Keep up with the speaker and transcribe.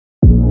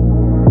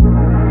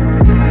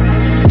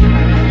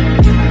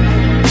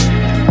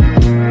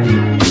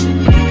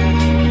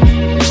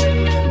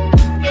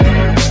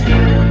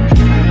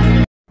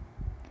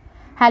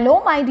Hello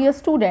my dear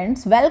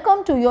students,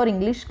 welcome to your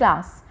English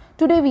class.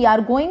 Today we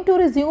are going to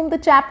resume the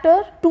chapter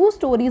 2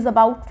 stories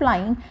about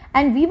flying,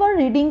 and we were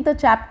reading the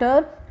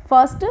chapter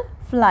first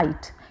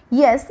flight.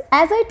 Yes,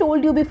 as I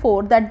told you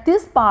before that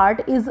this part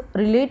is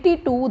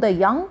related to the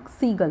young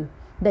seagull.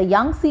 The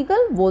young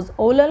seagull was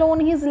all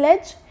alone on his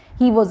ledge.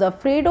 He was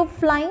afraid of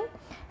flying.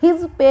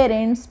 His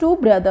parents, 2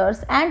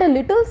 brothers and a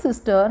little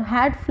sister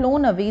had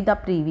flown away the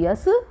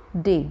previous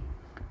day.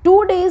 2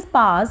 days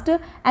passed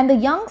and the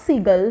young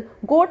seagull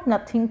got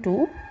nothing to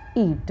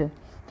eat.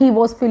 He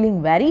was feeling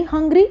very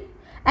hungry,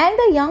 and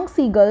the young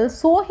seagull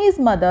saw his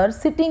mother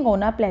sitting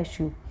on a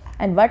plateau.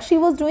 And what she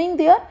was doing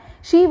there?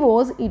 She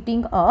was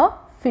eating a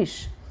fish.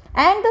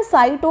 And the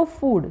sight of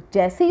food,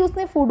 जैसे ही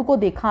उसने food को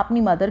देखा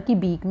अपनी mother की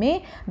beak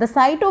में, the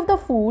sight of the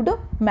food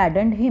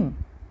maddened him.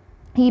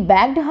 He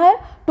begged her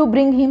to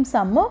bring him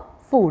some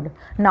food.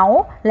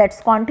 Now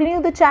let's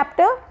continue the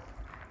chapter.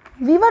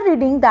 We were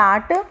reading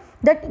that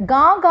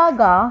ga ga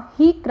ga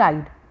he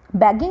cried,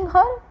 begging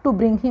her to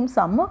bring him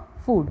some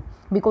food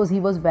because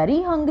he was very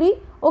hungry.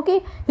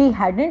 Okay, he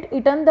hadn't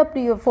eaten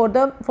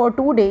for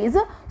 2 days,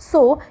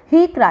 so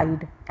he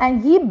cried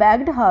and he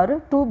begged her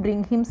to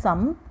bring him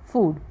some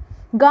food.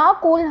 Ga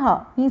called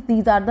her,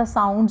 these are the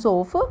sounds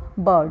of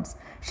birds.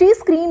 She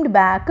screamed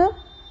back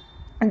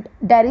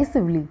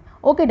derisively.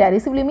 Okay,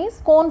 डेरिसिवली means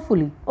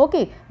स्कॉर्नफुली.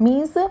 Okay,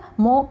 means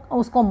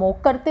उसको mock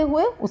करते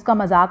हुए, उसका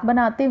मजाक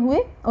बनाते हुए.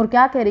 और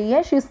क्या कह रही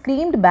है? शी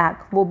स्क्रीम्ड बैक,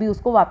 वो भी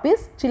उसको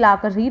वापस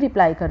चिल्लाकर ही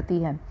रिप्लाई करती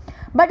है.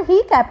 But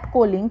he kept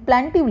calling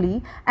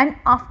plaintively and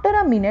after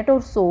a minute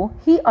और सो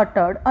he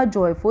uttered a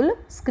joyful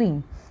scream.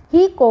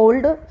 He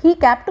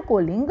kept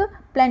calling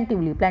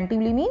plaintively.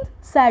 Plaintively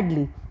means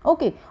sadly.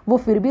 Okay, वो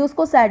फिर भी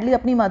उसको सैडली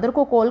अपनी मदर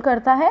को कॉल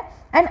करता है.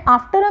 एंड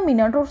आफ्टर अ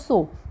मिनट और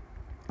सो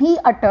He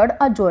uttered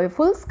a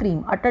joyful scream.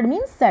 Uttered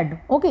means said.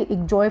 Okay,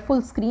 एक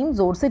joyful scream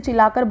जोर से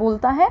चिल्लाकर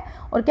बोलता है.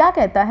 और क्या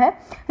कहता है?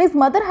 His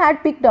mother had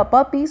picked up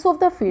a piece of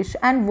the fish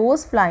and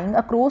was flying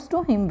across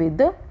to him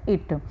with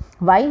it.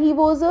 Why he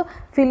was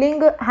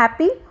feeling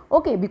happy?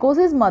 Okay,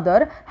 because his mother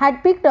had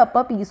picked up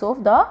a piece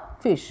of the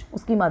fish.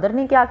 उसकी mother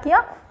ने क्या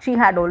किया? She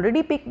had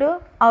already picked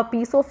a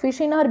piece of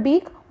fish in her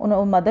beak.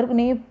 Mother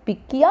ने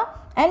pick किया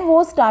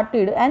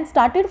and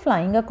started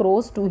flying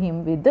across to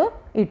him with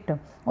it.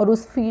 और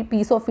उस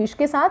piece of fish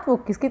के साथ वो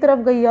किसकी तरफ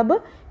गई? अब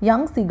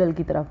यंग सीगल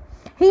की तरफ.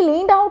 He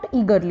leaned out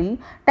eagerly,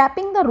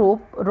 tapping the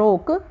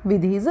rock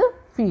with his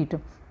feet.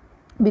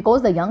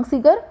 Because the young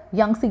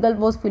seagull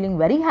was feeling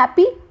very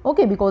happy.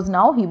 Okay, because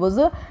now he was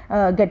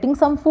getting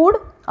some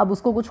food. अब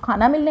उसको कुछ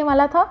खाना मिलने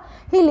वाला था.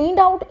 He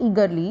leaned out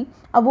eagerly.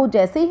 अब वो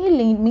जैसे ही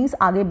lean means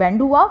आगे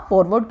bend हुआ,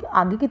 forward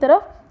आगे की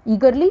तरफ,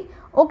 eagerly.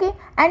 Okay,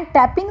 and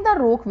tapping the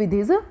rock with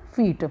his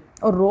feet.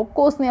 और रॉक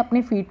को उसने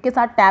अपने फीट के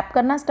साथ टैप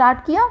करना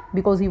स्टार्ट किया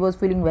because he was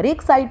feeling very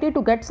excited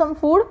to get some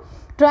food.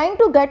 Trying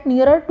to get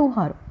nearer to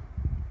her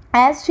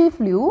as she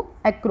flu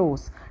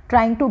across.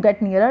 Trying to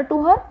get nearer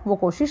to her, वो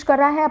कोशिश कर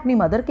रहा है अपनी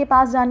मदर के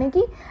पास जाने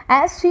की.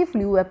 एज शी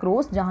फ्लू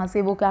अक्रॉस, जहाँ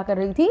से वो क्या कर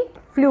रही थी?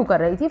 फ्लू कर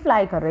रही थी,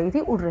 फ्लाई कर रही थी,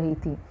 उड़ रही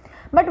थी.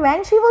 But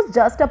when she was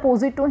just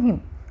opposite to him,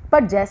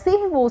 पर जैसे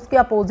ही वो उसके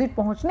अपोजिट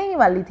पहुँचने ही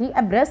वाली थी,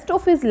 एब्रेस्ट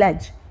ऑफ हिज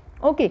लेज.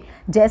 ओके,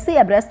 जैसे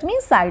एब्रेस्ट मीन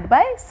साइड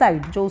बाय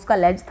साइड, जो उसका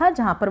लेज था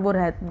जहाँ पर वो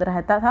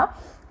रहता था,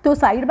 तो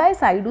साइड बाय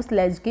साइड उस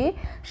लेज के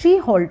शी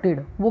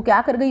हॉल्टेड. वो क्या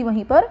कर गई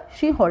वहीं पर?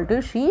 शी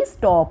हॉल्टेड, शी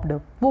स्टॉप्ड,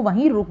 वो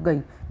वहीं रुक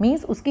गई.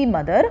 मीन्स उसकी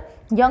मदर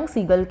यंग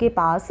सीगल के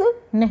पास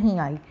नहीं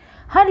आई.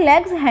 हर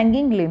लेग्स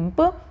हैंगिंग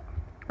लिम्प,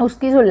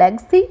 उसकी जो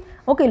लेग्स थी,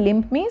 ओके,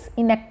 लिम्प मीन्स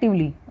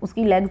इनएक्टिवली,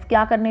 उसकी लेग्स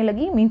क्या करने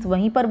लगी? मीन्स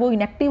वहीं पर वो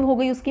इनएक्टिव हो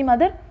गई उसकी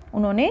मदर.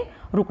 उन्होंने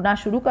रुकना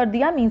शुरू कर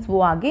दिया. मीन्स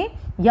वो आगे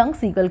यंग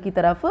सीगल की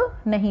तरफ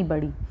नहीं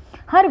बढ़ी.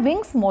 हर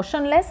विंग्स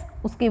मोशनलेस,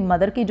 उसके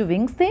मदर के जो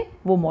विंग्स थे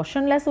वो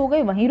मोशनलेस हो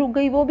गए, वहीं रुक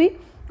गई वो भी.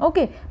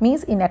 ओके,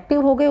 मीन्स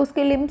इनएक्टिव हो गए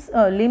उसके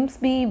लिम्स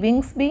भी,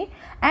 विंग्स भी.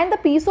 And the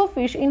piece of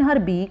fish in her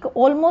beak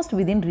almost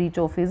with in reach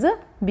of his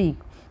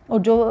beak. और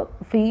जो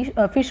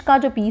फिश का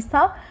जो पीस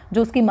था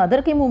जो उसकी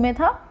मदर के मुंह में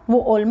था,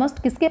 वो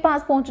ऑलमोस्ट किसके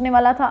पास पहुंचने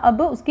वाला था?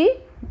 अब उसकी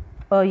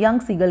यंग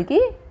सीगल के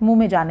मुंह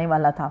में जाने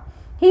वाला था.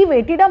 He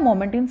waited a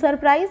moment in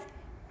surprise,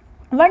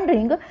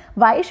 wondering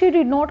why she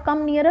did not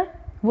come nearer.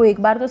 वो एक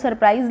बार तो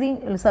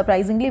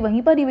सरप्राइजिंगली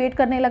वहीं पर ही वेट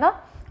करने लगा.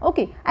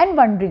 ओके, एंड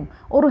वंडरिंग,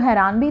 और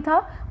हैरान भी था,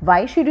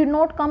 why she did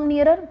not come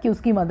nearer, कि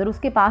उसकी मदर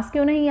उसके पास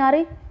क्यों नहीं आ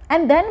रही.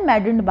 एंड देन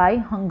मैडेंड बाय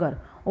हंगर,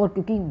 और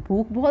क्योंकि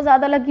भूख बहुत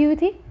ज़्यादा लगी हुई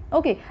थी.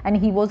 Okay, and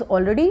he was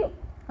already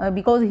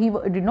because he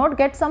did not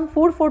get some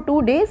food for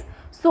 2 days,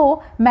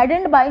 so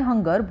मैडेंड bye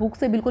hunger, भूख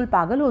से बिल्कुल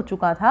पागल हो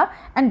चुका था.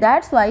 And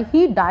that's why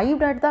he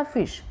dived at the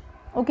fish.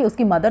 Okay,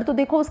 उसकी मदर तो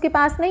देखो उसके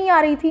पास नहीं आ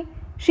रही थी.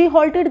 She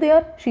halted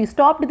there, she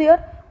stopped there,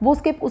 वो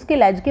उसके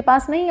लेज के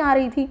पास नहीं आ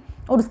रही थी,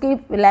 और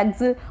उसके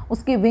लेग्स,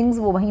 उसके विंग्स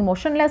वो वहीं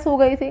मोशनलेस हो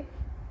गए थे.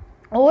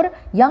 और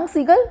young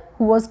seagull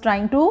who was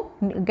trying to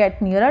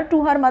get nearer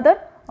to her mother,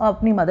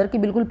 अपनी मदर के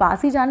बिल्कुल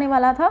पास ही जाने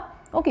वाला था.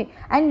 Okay,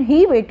 and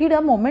he waited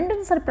a moment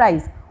in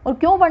surprise. और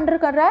क्यों वंडर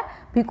कर रहा है?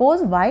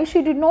 Because why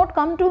she did not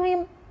come to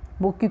him,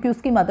 वो क्योंकि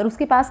उसकी मदर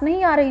उसके पास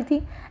नहीं आ रही थी.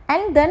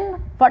 And then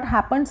what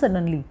happened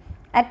suddenly?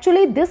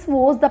 Actually this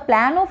was the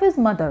plan of his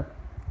mother.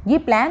 ये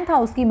प्लान था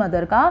उसकी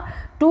मदर का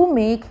टू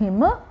मेक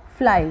हिम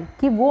फ्लाई,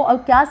 कि वो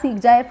अब क्या सीख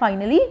जाए,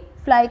 फाइनली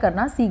फ्लाई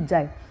करना सीख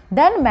जाए।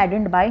 देन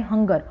मैडेंड बाय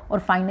हंगर, और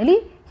finally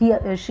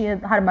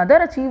her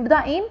mother achieved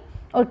the M,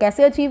 और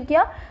कैसे अचीव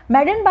किया,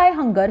 मैडेंड bye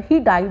hunger he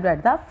dived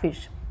at the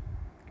fish,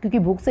 क्योंकि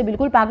भूख से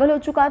बिल्कुल पागल हो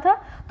चुका था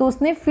तो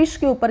उसने फिश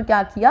के ऊपर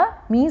क्या किया,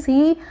 means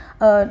he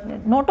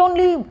not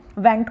only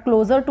went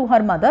closer to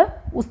her mother,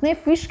 उसने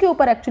फिश के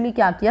ऊपर एक्चुअली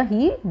क्या किया,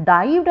 ही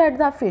dived at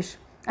the fish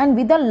and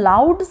with a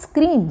loud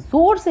scream,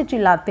 जोर से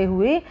चिल्लाते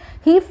हुए,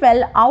 ही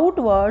fail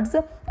outwards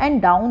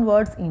and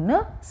downwards in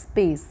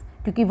space,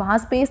 क्योंकि वहाँ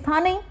स्पेस था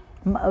नहीं।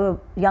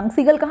 यंग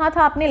सीगल कहाँ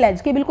था, अपने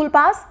लेज के बिल्कुल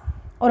पास,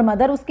 और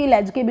मदर उसकी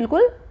लेज के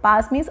बिल्कुल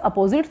पास, मीन्स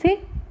अपोजिट थी।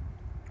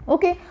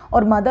 ओके,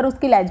 और मदर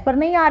उसकी लेज पर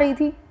नहीं आ रही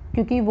थी,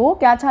 क्योंकि वो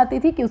क्या चाहती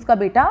थी कि उसका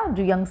बेटा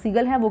जो यंग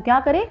सीगल है वो क्या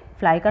करे,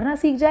 फ्लाई करना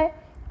सीख जाए।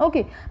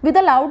 Okay, with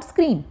a loud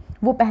scream,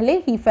 वो पहले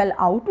ही fail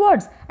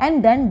outwards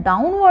and then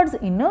downwards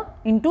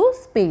into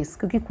space,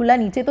 क्योंकि खुला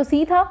नीचे तो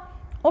सी था।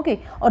 ओके,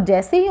 और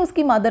जैसे ही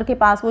उसकी मदर के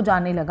पास वो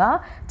जाने लगा,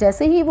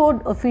 जैसे ही वो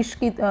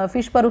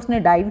फिश पर उसने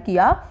डाइव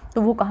किया,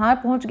 तो वो कहाँ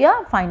पहुँच गया,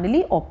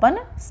 फाइनली ओपन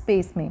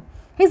स्पेस में।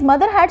 His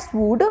mother had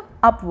स्वूड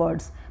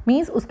upwards,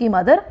 means उसकी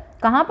मदर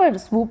कहाँ पर,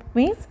 swoop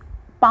means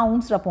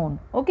pounced upon.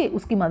 Okay,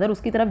 उसकी मदर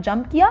उसकी तरफ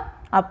जंप किया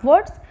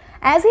अपवर्ड्स।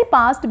 एज ही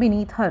पास्ड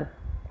बीनीथ हर,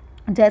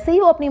 जैसे ही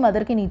वो अपनी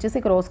मदर के नीचे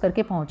से क्रॉस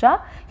करके पहुंचा,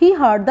 he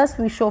heard the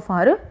swish of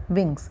her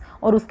wings,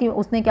 और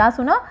उसने क्या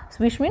सुना,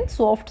 swish means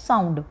soft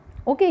sound.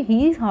 Okay,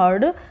 he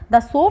heard the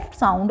soft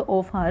sound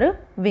of her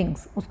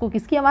wings, उसको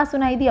किसकी आवाज़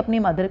सुनाई दी, अपनी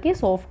मदर के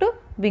सॉफ्ट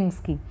विंग्स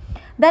की।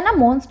 देन अ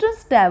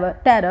monsters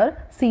terror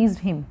seized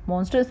him,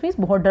 monsters means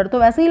बहुत डर तो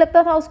वैसे ही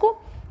लगता था उसको।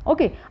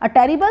 Okay, a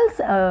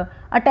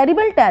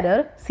terrible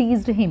terror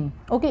seized him,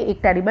 okay, एक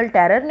टेरिबल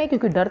टेरर ने,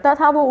 क्योंकि डरता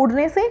था वो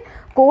उड़ने से,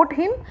 coat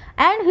him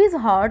and his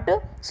heart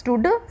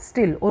stood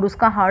still, और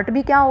उसका हार्ट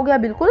भी क्या हो गया,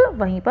 बिल्कुल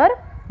वहीं पर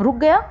रुक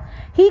गया।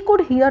 ही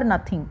कुड हियर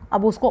नथिंग,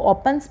 अब उसको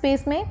ओपन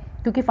स्पेस में,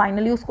 क्योंकि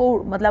फाइनली उसको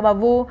मतलब अब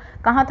वो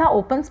कहाँ था,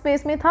 ओपन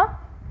स्पेस में था।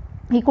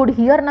 ही कुड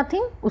हियर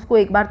नथिंग, उसको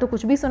एक बार तो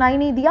कुछ भी सुनाई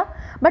नहीं दिया,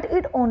 but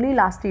it only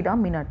lasted a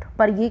minute,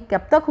 पर ये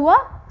कब तक हुआ,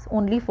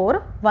 only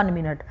for 1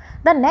 minute.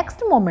 The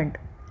next moment,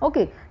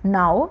 okay,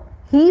 now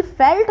he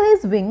felt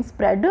his wings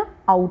spread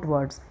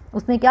outwards,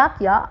 उसने क्या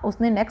किया,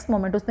 उसने नेक्स्ट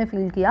मोमेंट उसने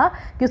फील किया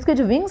कि उसके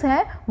जो विंग्स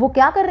हैं वो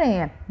क्या कर रहे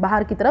हैं,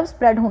 बाहर की तरफ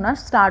स्प्रेड होना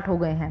स्टार्ट हो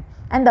गए हैं।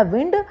 And the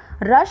wind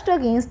rushed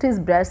against his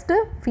breast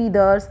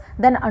feathers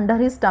then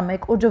under his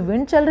stomach, और जो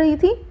विंड चल रही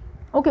थी,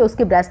 ओके,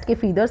 उसके ब्रेस्ट के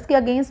फीदर्स के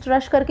अगेंस्ट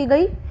रश करके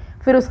गई,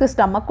 फिर उसके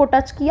स्टमक को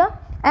टच किया,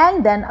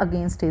 and then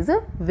against his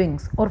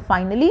wings, और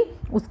फाइनली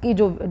उसकी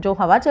जो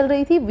हवा चल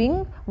रही थी,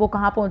 विंग, वो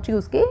कहाँ पहुंची,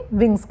 उसके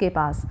विंग्स के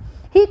पास।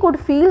 He could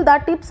feel the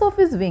tips of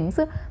his wings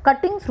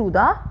cutting through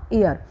the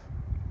air.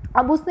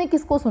 अब उसने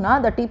किसको सुना,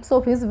 the tips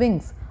of his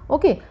wings,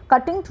 okay,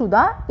 cutting through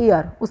the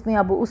air, उसने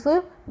अब उस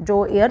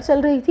जो एयर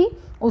चल रही थी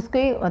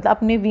उसके मतलब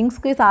अपने विंग्स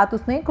के साथ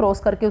उसने क्रॉस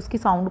करके उसकी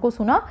साउंड को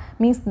सुना,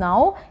 means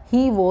now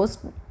he was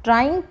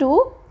trying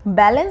to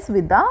balance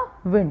with the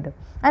wind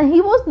and he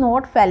was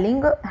not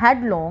Fehling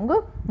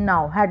हेडलॉन्ग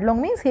now,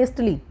 हेडलॉन्ग means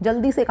hastily,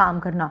 जल्दी से काम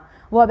करना,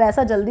 वो अब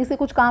ऐसा जल्दी से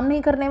कुछ काम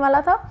नहीं करने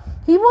वाला था।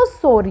 He was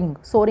souring,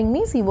 souring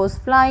means he was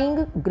flying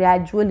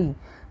gradually,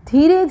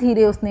 धीरे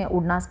धीरे उसने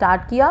उड़ना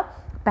स्टार्ट किया,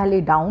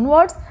 पहले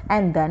downwards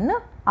and then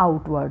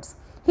outwards.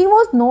 He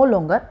was no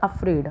longer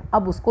afraid,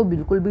 अब उसको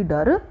बिल्कुल भी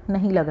डर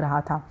नहीं लग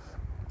रहा था।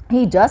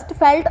 ही just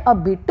felt a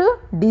bit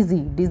digi,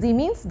 digi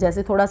means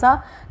जैसे थोड़ा सा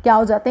क्या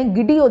हो जाते हैं,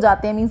 गिडी हो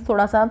जाते हैं, मीन्स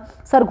थोड़ा सा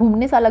सर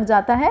घूमने सा लग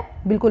जाता है,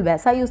 बिल्कुल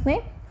वैसा ही उसने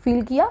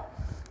फील किया।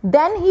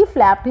 Then he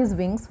flapped his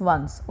wings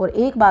once, और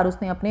एक बार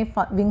उसने अपने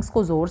विंग्स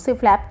को जोर से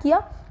फ्लैप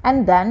किया,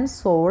 एंड देन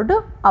सोर्ड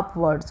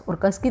अपवर्ड्स, और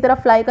किसकी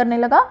तरफ फ्लाई करने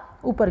लगा,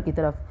 ऊपर की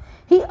तरफ।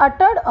 He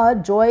uttered a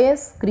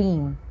Joyce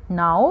scream,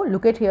 now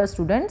look at here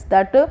students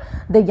that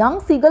the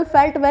young seagull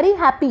felt very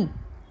happy,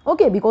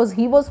 okay, because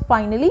he was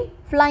finally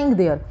flying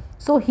there,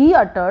 so he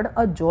uttered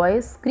a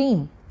Joyce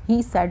scream,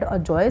 he said a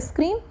Joyce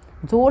scream,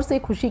 जोर से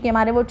खुशी के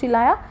मारे वो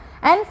चिल्लाया,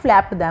 and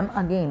flapped them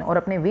again, और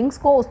अपने wings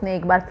को उसने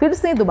एक बार फिर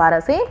से दोबारा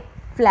से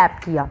फ्लैप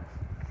किया।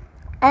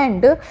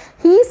 एंड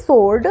ही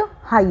सोर्ड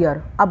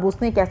हायर, अब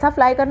उसने कैसा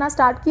फ्लाई करना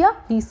स्टार्ट किया,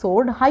 ही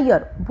सोर्ड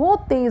हायर,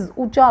 बहुत तेज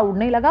ऊंचा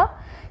उड़ने लगा।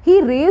 ही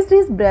रेज्ड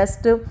हिज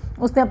ब्रेस्ट,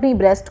 उसने अपनी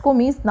ब्रेस्ट को,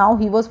 means now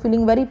he was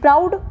feeling very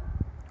proud,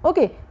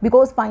 okay,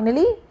 because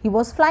finally he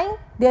was flying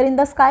there in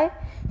the sky.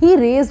 He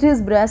raised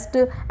his breast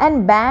and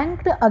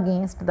banked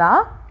against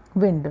the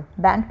wind,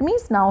 banked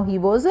means now he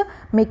was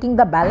making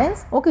the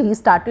balance, okay, he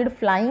started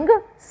flying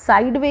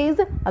sideways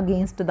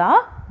against the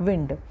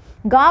wind.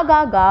 Ga ga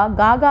ga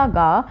ga ga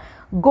ga,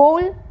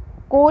 goal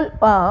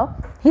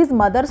his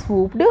mother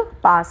swooped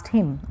past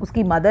him,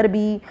 उसकी mother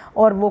भी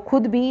और वो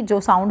खुद भी, जो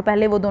sound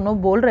पहले वो दोनों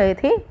बोल रहे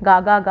थे गा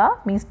गा गा,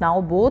 means now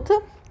both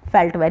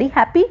felt very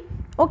happy,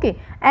 okay,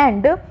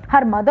 and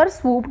her mother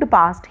swooped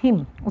past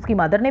him, उसकी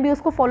मदर ने भी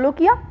उसको फॉलो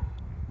किया,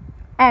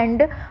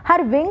 and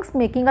her wings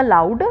making a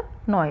loud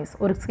noise,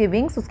 और उसके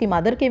विंग्स, उसकी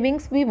मदर के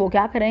विंग्स भी वो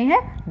क्या कर रहे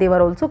हैं, दे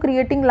were also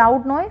creating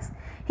loud noise.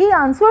 He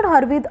answered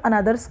her with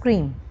another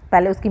scream,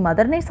 पहले उसकी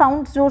मदर ने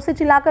साउंड जोर से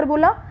चिल्लाकर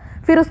बोला,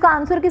 फिर उसका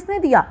आंसर किसने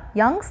दिया?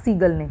 यंग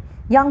सीगल ने.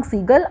 Young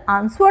seagull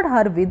answered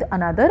her with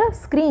another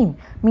scream.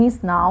 Means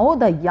now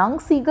the young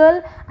seagull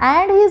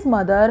and his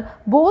mother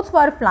both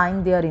were flying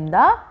there in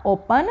the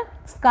open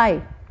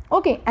sky.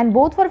 Okay, and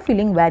both were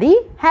feeling very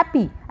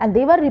happy and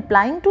they were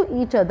replying to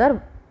each other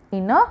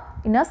in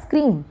a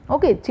scream.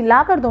 Okay,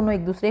 चिल्लाकर दोनों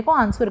एक दूसरे को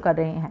answer कर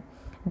रहे हैं.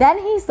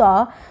 Then he saw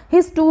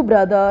his two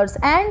brothers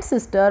and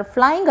sister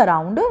flying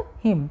around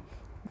him.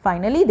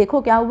 Finally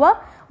देखो क्या हुआ,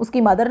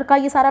 उसकी मदर का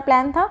ये सारा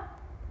प्लान था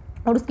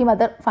और उसकी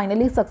मदर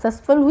फाइनली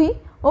सक्सेसफुल हुई.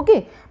 Okay,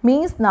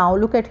 means now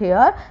look at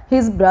here,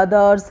 his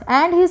brothers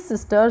and his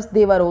sisters,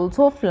 they were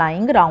also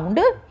flying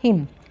around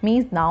him.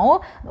 Means now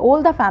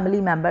all the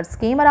family members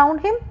came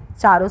around him.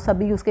 चारों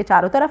सभी उसके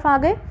चारों तरफ आ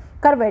गए.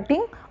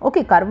 Curvating,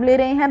 okay, कर्व ले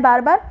रहे हैं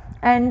बार बार.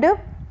 And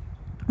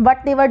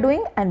what they were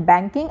doing, and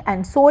banking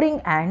and soaring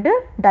and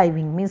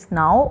diving. Means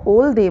now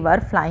all they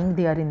were flying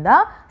there in the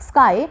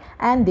sky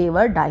and they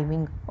were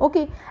diving.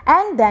 Okay,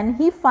 and then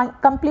he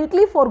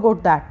completely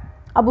forgot that.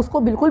 अब उसको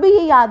बिल्कुल भी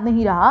ये याद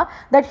नहीं रहा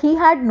that he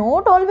had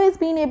not always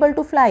been able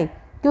to fly,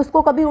 कि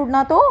उसको कभी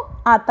उड़ना तो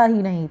आता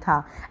ही नहीं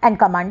था. And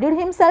commanded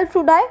himself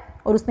to die,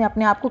 और उसने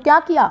अपने आप को क्या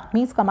किया?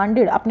 मीन्स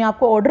कमांडेड, अपने आप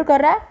को ऑर्डर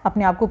कर रहा है,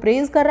 अपने आप को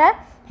प्रेज कर रहा है.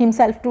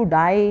 हिमसेल्फ टू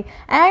डाई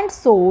एंड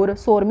सोर,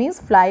 सोर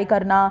मीन्स फ्लाई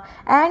करना.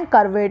 एंड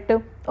करवेट,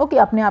 ओके,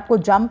 अपने आप को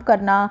जंप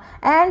करना.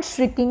 एंड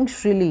श्रिकिंग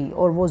श्रिली,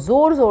 और वो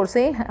ज़ोर ज़ोर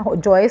से,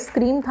 जॉय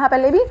स्क्रीम था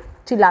पहले भी,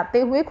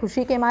 चिल्लाते हुए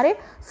खुशी के मारे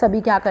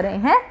सभी क्या कर रहे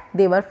हैं?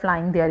 दे वर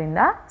flying there in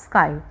the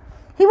sky.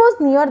 He was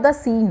near the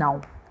sea now.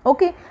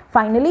 Okay,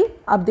 finally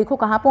अब देखो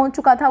कहाँ पहुँच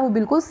चुका था वो?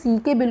 बिल्कुल सी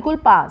के बिल्कुल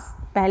पास.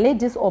 पहले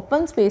जिस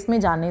ओपन स्पेस में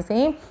जाने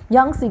से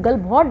यंग सीगल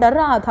बहुत डर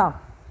रहा था.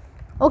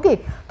 ओके,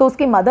 तो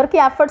उसके मदर के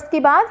एफर्ट्स के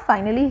बाद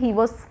finally he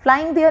was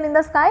flying there in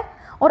the sky.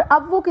 और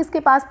अब वो किसके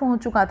पास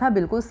पहुँच चुका था?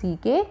 बिल्कुल सी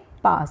के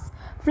पास.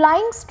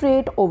 फ्लाइंग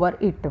स्ट्रेट ओवर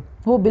इट,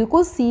 वो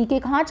बिल्कुल सी के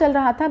कहाँ चल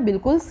रहा था?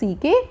 बिल्कुल सी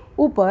के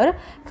ऊपर.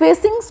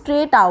 Facing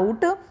straight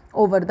out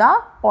over the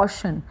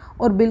ocean,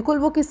 और बिल्कुल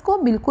वो किसको?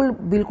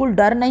 बिल्कुल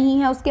डर नहीं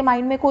है उसके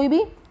माइंड में कोई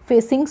भी.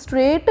 Facing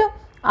straight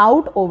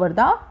out over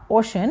the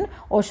ocean,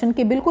 ocean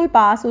के बिल्कुल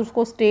पास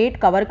उसको स्ट्रेट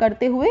कवर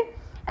करते हुए.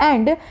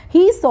 And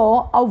he saw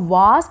a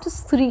vast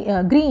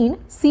green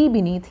C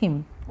beneath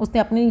him,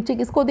 उसने अपने नीचे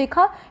किसको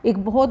देखा?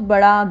 एक बहुत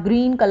बड़ा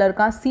ग्रीन कलर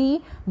का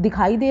सी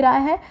दिखाई दे रहा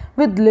है.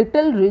 With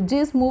little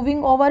ridges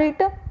moving over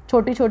it,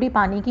 छोटी छोटी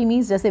पानी की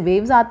मीन्स जैसे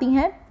वेव्स आती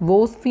हैं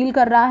वो फील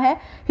कर रहा है.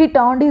 ही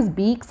टर्न्ड हिज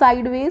बीक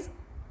साइडवेज,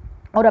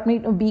 और अपनी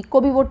बीक को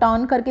भी वो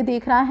टर्न करके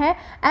देख रहा है.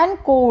 एंड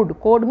कोड,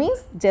 कोड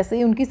मीन्स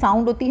जैसे उनकी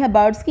साउंड होती है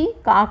बर्ड्स की,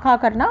 का खा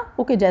करना.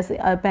 ओके, जैसे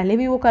पहले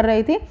भी वो कर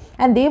रहे थे.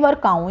 And they were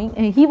काउइंग,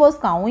 he was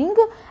काउइंग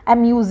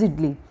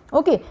अम्यूजिडली.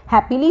 Okay,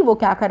 happily वो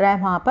क्या कर रहा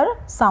है? वहाँ पर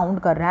साउंड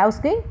कर रहा है,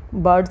 उसके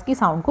बर्ड्स की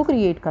साउंड को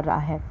क्रिएट कर रहा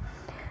है.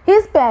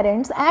 His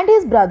parents and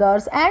his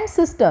brothers and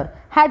sister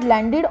had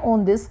landed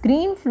on this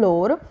green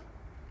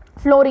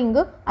flooring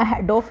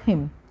ahead of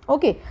him.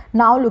 Okay,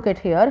 now look at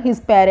here,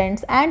 his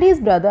parents and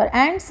his brother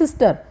and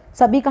sister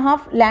सभी कहाँ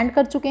land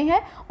कर चुके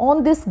हैं?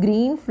 On this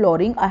green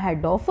flooring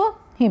ahead of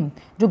him.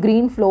 जो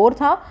green floor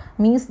था,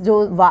 means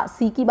जो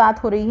सी की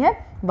बात हो रही है,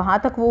 वहाँ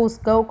तक वो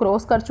उसको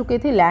क्रॉस कर चुके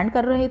थे, लैंड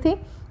कर रहे थे.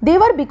 दे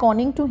वर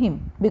बिकॉनिंग to him,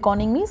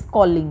 बिकॉनिंग means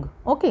calling.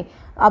 Okay,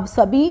 अब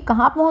सभी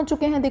कहाँ पहुँच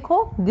चुके हैं?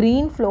 देखो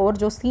ग्रीन फ्लोर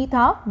जो सी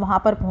था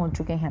वहाँ पर पहुँच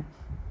चुके हैं.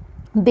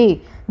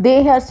 दे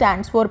hair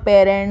stands for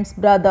parents,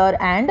 brother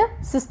and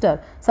sister.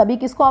 सभी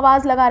किसको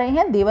आवाज़ लगा रहे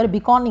हैं? दे वर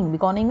बिकॉनिंग,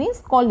 बिकॉनिंग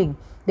means calling.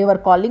 They were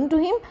calling to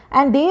him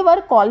and they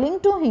were calling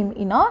to him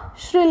in a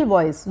shrill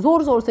voice.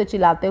 जोर जोर से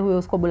चिल्लाते हुए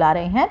उसको बुला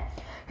रहे हैं.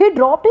 He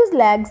dropped his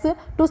legs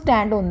to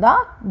stand on the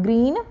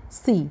green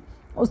sea.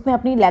 उसने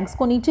अपनी legs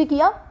को नीचे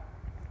किया,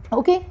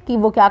 ओके, कि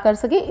वो क्या कर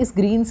सके? इस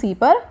ग्रीन सी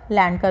पर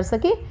लैंड कर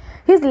सके.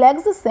 His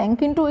legs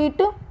sank into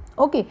it.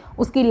 Okay,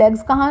 उसकी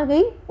लेग्स कहाँ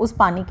गई? उस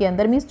पानी के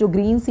अंदर, मीन्स जो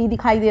ग्रीन सी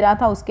दिखाई दे रहा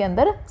था उसके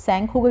अंदर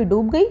सैंक हो गई,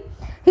 डूब गई.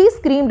 He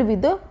screamed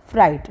with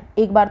fright.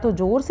 एक बार तो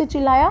जोर से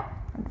चिल्लाया.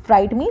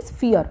 फ्राइट मीन्स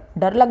फियर,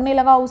 डर लगने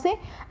लगा उसे.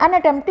 And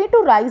attempted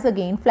to rise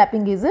again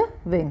flapping his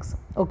wings.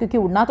 और क्योंकि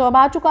उड़ना तो अब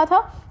आ चुका था,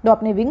 तो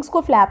अपने विंग्स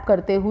को फ्लैप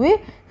करते हुए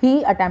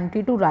ही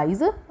अटेम्प्टेड टू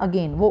राइज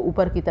अगेन, वो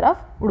ऊपर की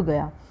तरफ उड़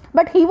गया.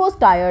 But he was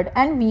tired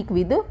and week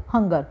with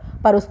hunger,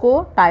 पर उसको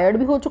टायर्ड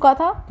भी हो चुका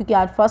था क्योंकि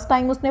आज फर्स्ट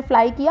टाइम उसने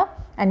फ्लाई किया.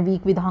 And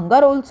week with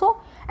hunger also.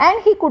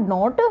 And he could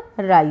not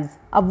rise,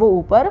 अब वो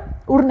ऊपर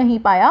उड़ नहीं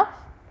पाया.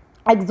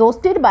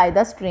 Exhausted by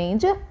the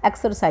strange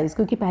exercise,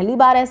 क्योंकि पहली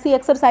बार ऐसी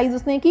एक्सरसाइज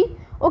उसने की.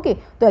 ओके,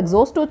 तो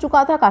एग्जॉस्ट हो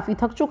चुका था, काफ़ी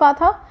थक चुका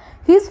था.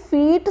 His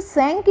feet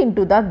सैंक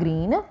into the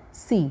green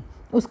सी,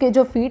 उसके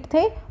जो फीट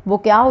थे वो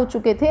क्या हो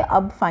चुके थे?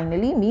 अब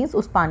फाइनली मीन्स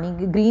उस पानी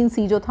ग्रीन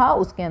सी जो था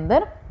उसके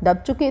अंदर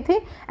दब चुके थे.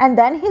 And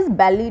then his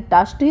Bailey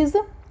touched his,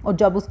 और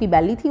जब उसकी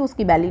बेली थी,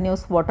 उसकी बेली ने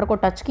उस वाटर को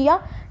टच किया.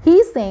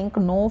 ही सैंक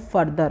नो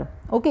फर्दर.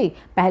 ओके,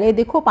 पहले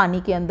देखो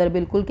पानी के अंदर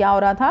बिल्कुल क्या हो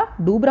रहा था?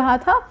 डूब रहा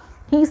था.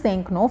 ही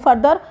सैंक नो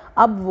फर्दर,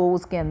 अब वो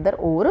उसके अंदर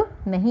और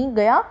नहीं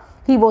गया.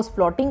 He was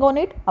floating on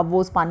it, अब वो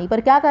उस पानी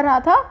पर क्या कर रहा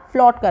था?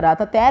 फ्लोट कर रहा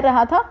था, तैर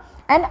रहा था.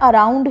 एंड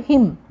अराउंड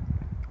हिम,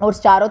 और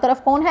चारों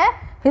तरफ कौन है?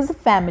 his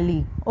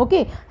family.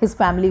 Okay, his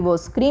family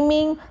was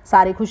screaming,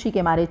 सारे खुशी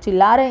के मारे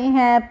चिल्ला रहे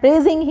हैं,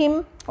 praising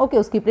him. Okay,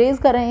 उसकी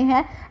praise कर रहे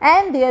हैं,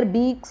 and their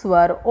beaks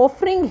were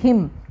offering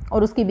him,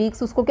 और उसकी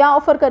बीक्स उसको क्या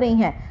ऑफर कर रही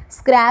हैं?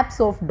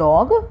 Scraps of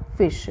dog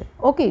fish.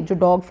 Okay, जो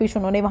डॉग फिश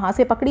उन्होंने वहाँ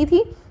से पकड़ी थी,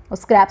 और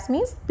स्क्रैप्स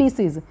मीन्स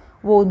पीसीज,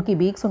 वो उनकी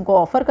बीक्स उनको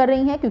ऑफर कर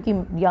रही हैं क्योंकि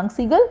young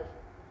seagull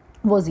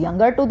was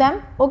younger to them.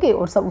 Okay,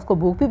 और सब उसको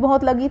भूख भी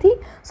बहुत लगी थी.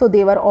 सो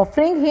दे वर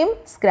offering him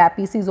scrap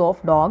PCs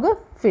of dog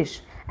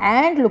fish.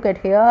 And look at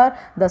here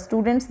the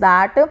students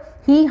that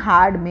he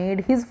had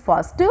made his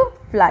first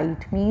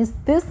flight, means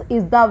this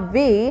is the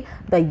way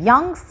the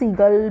young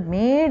seagull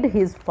made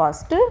his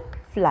first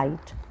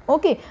flight.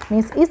 Okay,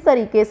 means इस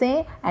तरीके से,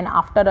 and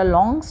after a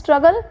long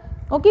struggle,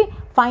 okay,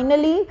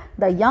 finally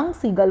the young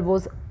seagull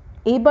was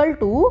able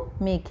to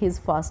make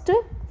his first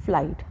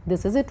flight.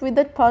 This is it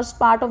with the first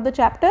part of the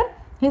chapter,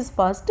 his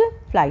first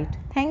flight.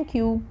 Thank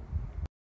you.